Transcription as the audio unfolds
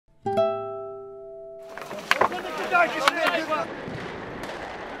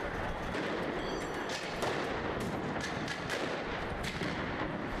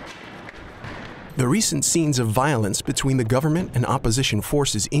The recent scenes of violence between the government and opposition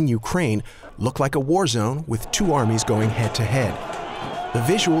forces in Ukraine look like a war zone with two armies going head-to-head. The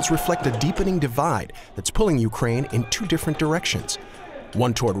visuals reflect a deepening divide that's pulling Ukraine in two different directions.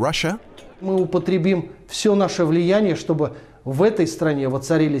 One toward Russia. Мы употребим все наше влияние, чтобы в этой стране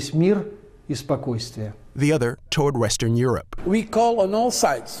воцарились мир и спокойствие. The other toward Western Europe. We call on all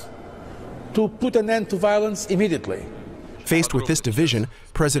sides to put an end to violence immediately. Faced with this division,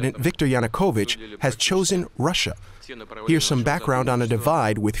 President Viktor Yanukovych has chosen Russia. Here's some background on a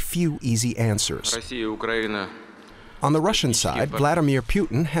divide with few easy answers. On the Russian side, Vladimir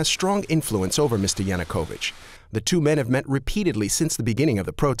Putin has strong influence over Mr. Yanukovych. The two men have met repeatedly since the beginning of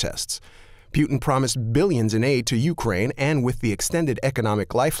the protests. Putin promised billions in aid to Ukraine, and with the extended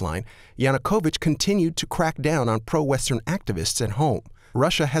economic lifeline, Yanukovych continued to crack down on pro-Western activists at home.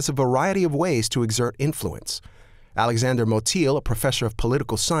 Russia has a variety of ways to exert influence. Alexander Motil, a professor of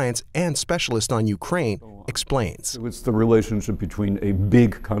political science and specialist on Ukraine, explains. It's the relationship between a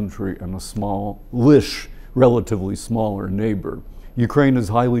big country and a smallish, relatively smaller neighbor. Ukraine is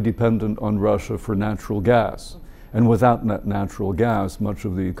highly dependent on Russia for natural gas, and without natural gas, much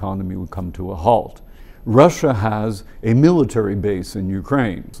of the economy would come to a halt. Russia has a military base in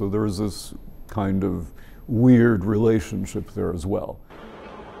Ukraine, so there is this kind of weird relationship there as well.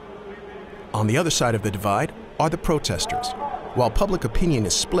 On the other side of the divide are the protesters. While public opinion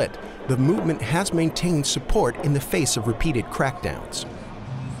is split, the movement has maintained support in the face of repeated crackdowns.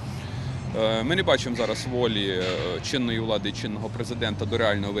 Ми не бачимо зараз волі чинної влади і чинного президента до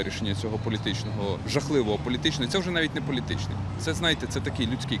реального вирішення цього політичного, жахливого політичного. Це вже навіть не політичний. Це, знаєте, це такий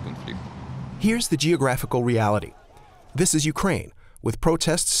людський конфлікт. Here's the geographical reality. This is Ukraine, with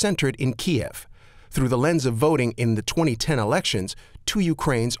protests centered in Kiev. Through the lens of voting in the 2010 elections, two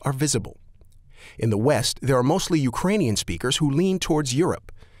Ukraines are visible. In the West, there are mostly Ukrainian speakers who lean towards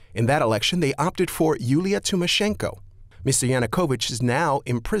Europe. In that election, they opted for Yulia Tymoshenko, Mr. Yanukovych's now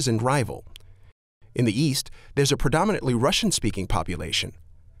imprisoned rival. In the East, there's a predominantly Russian-speaking population.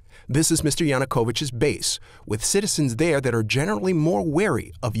 This is Mr. Yanukovych's base, with citizens there that are generally more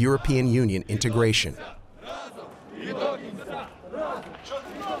wary of European Union integration.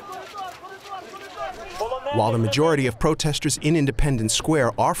 While the majority of protesters in Independence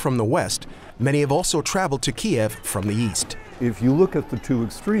Square are from the West, many have also traveled to Kiev from the East. If you look at the two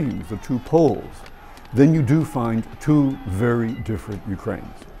extremes, the two poles, then you do find two very different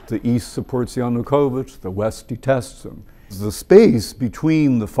Ukraines. The East supports Yanukovych, the West detests him. The space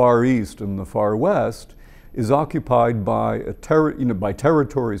between the Far East and the Far West is occupied by, by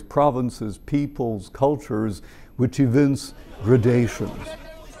territories, provinces, peoples, cultures, which evince gradations.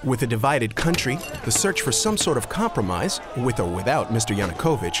 With a divided country, the search for some sort of compromise, with or without Mr.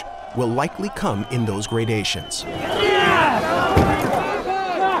 Yanukovych, will likely come in those gradations.